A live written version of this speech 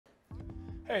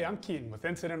Hey, I'm Keaton with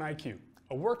Incident IQ,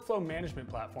 a workflow management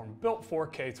platform built for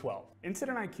K-12.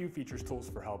 Incident IQ features tools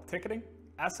for help ticketing,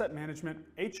 asset management,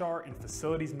 HR, and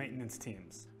facilities maintenance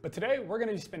teams. But today, we're going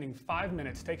to be spending 5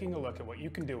 minutes taking a look at what you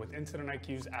can do with Incident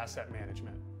IQ's asset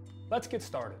management. Let's get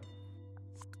started.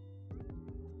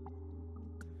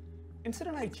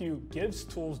 Incident IQ gives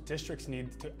tools districts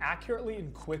need to accurately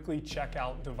and quickly check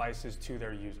out devices to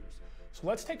their users. So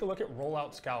let's take a look at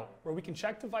Rollout Scout, where we can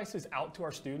check devices out to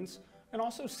our students and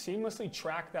also seamlessly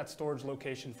track that storage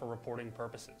location for reporting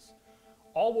purposes.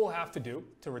 All we'll have to do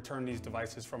to return these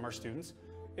devices from our students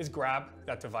is grab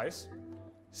that device,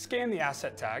 scan the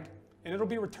asset tag, and it'll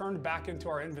be returned back into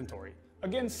our inventory.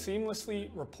 Again, seamlessly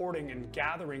reporting and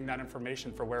gathering that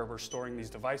information for where we're storing these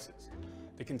devices.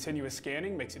 The continuous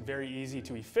scanning makes it very easy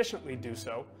to efficiently do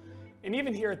so. And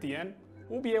even here at the end,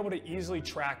 we'll be able to easily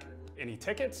track any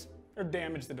tickets or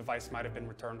damage the device might have been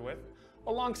returned with,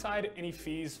 alongside any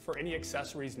fees for any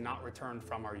accessories not returned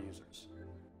from our users.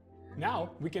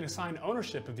 Now, we can assign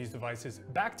ownership of these devices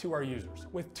back to our users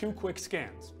with 2 quick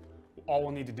scans. All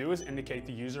we'll need to do is indicate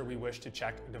the user we wish to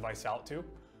check a device out to,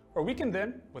 or we can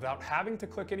then, without having to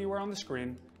click anywhere on the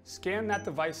screen, scan that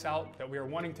device out that we are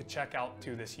wanting to check out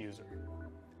to this user.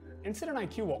 Incident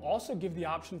IQ will also give the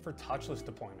option for touchless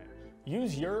deployment.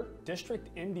 Use your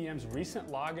district MDM's recent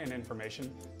login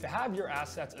information to have your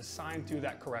assets assigned to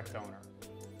that correct owner.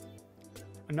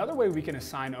 Another way we can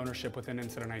assign ownership within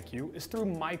Incident IQ is through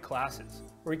My Classes,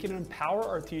 where we can empower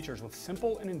our teachers with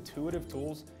simple and intuitive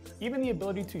tools, even the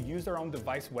ability to use their own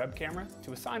device web camera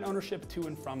to assign ownership to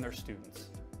and from their students.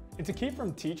 And to keep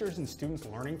from teachers and students'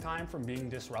 learning time from being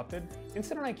disrupted,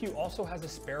 Incident IQ also has a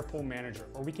spare pool manager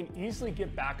where we can easily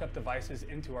get backup devices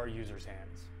into our users'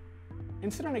 hands.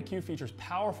 Incident IQ features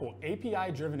powerful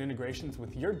API-driven integrations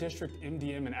with your district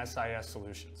MDM and SIS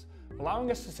solutions, allowing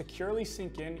us to securely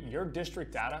sync in your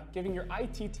district data, giving your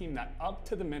IT team that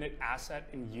up-to-the-minute asset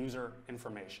and user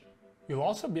information. You'll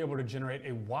also be able to generate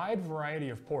a wide variety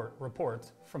of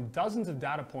reports from dozens of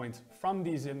data points from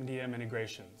these MDM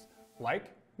integrations,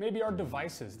 like maybe our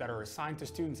devices that are assigned to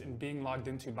students and being logged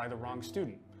into by the wrong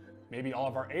student. Maybe all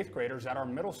of our 8th graders at our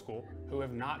middle school who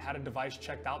have not had a device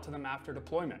checked out to them after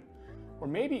deployment. Or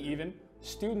maybe even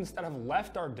students that have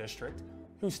left our district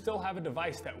who still have a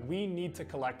device that we need to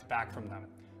collect back from them.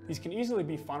 These can easily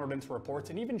be funneled into reports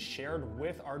and even shared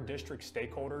with our district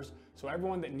stakeholders, so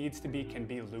everyone that needs to be can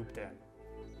be looped in.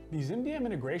 These MDM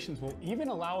integrations will even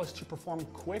allow us to perform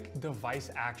quick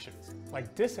device actions,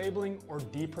 like disabling or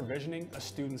deprovisioning a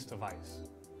student's device.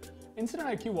 Incident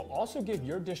IQ will also give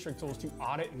your district tools to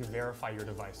audit and verify your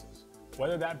devices,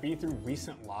 whether that be through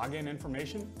recent login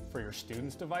information for your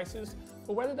students' devices,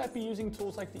 or whether that be using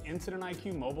tools like the Incident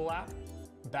IQ mobile app,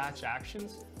 batch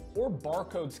actions, or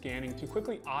barcode scanning to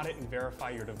quickly audit and verify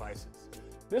your devices.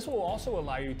 This will also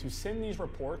allow you to send these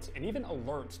reports and even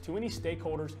alerts to any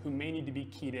stakeholders who may need to be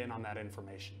keyed in on that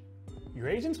information. Your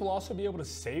agents will also be able to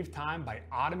save time by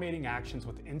automating actions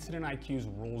with Incident IQ's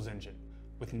rules engine.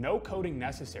 With no coding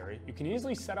necessary, you can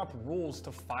easily set up rules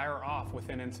to fire off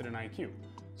within Incident IQ.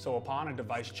 So upon a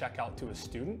device checkout to a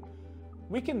student,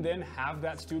 we can then have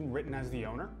that student written as the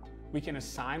owner. We can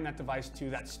assign that device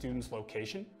to that student's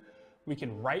location. We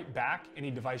can write back any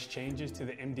device changes to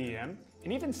the MDM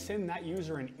and even send that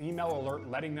user an email alert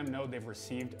letting them know they've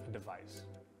received a device.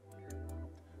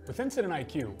 With Incident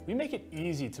IQ, we make it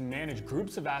easy to manage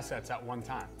groups of assets at one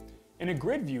time. In a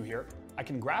grid view here, I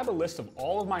can grab a list of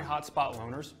all of my hotspot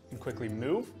loaners and quickly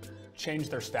move, change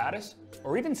their status,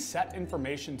 or even set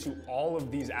information to all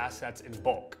of these assets in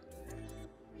bulk.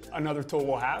 Another tool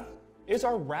we'll have is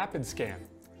our rapid scan.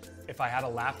 If I had a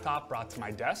laptop brought to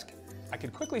my desk, I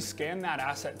could quickly scan that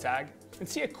asset tag and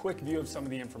see a quick view of some of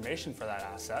the information for that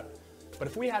asset. But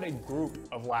if we had a group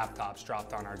of laptops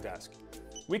dropped on our desk,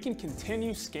 we can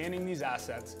continue scanning these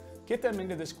assets, get them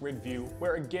into this grid view,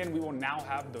 where again, we will now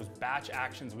have those batch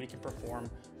actions we can perform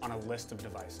on a list of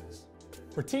devices.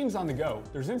 For teams on the go,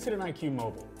 there's Incident IQ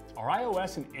Mobile. Our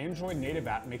iOS and Android native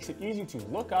app makes it easy to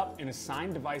look up and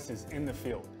assign devices in the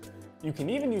field. You can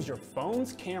even use your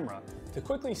phone's camera to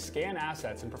quickly scan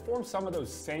assets and perform some of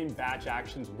those same batch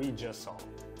actions we just saw.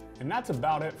 And that's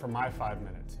about it for my 5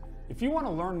 minutes. If you want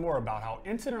to learn more about how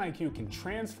Incident IQ can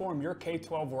transform your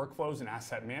K-12 workflows in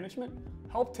asset management,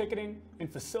 help ticketing,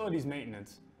 and facilities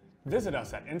maintenance, visit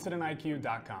us at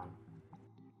incidentiq.com.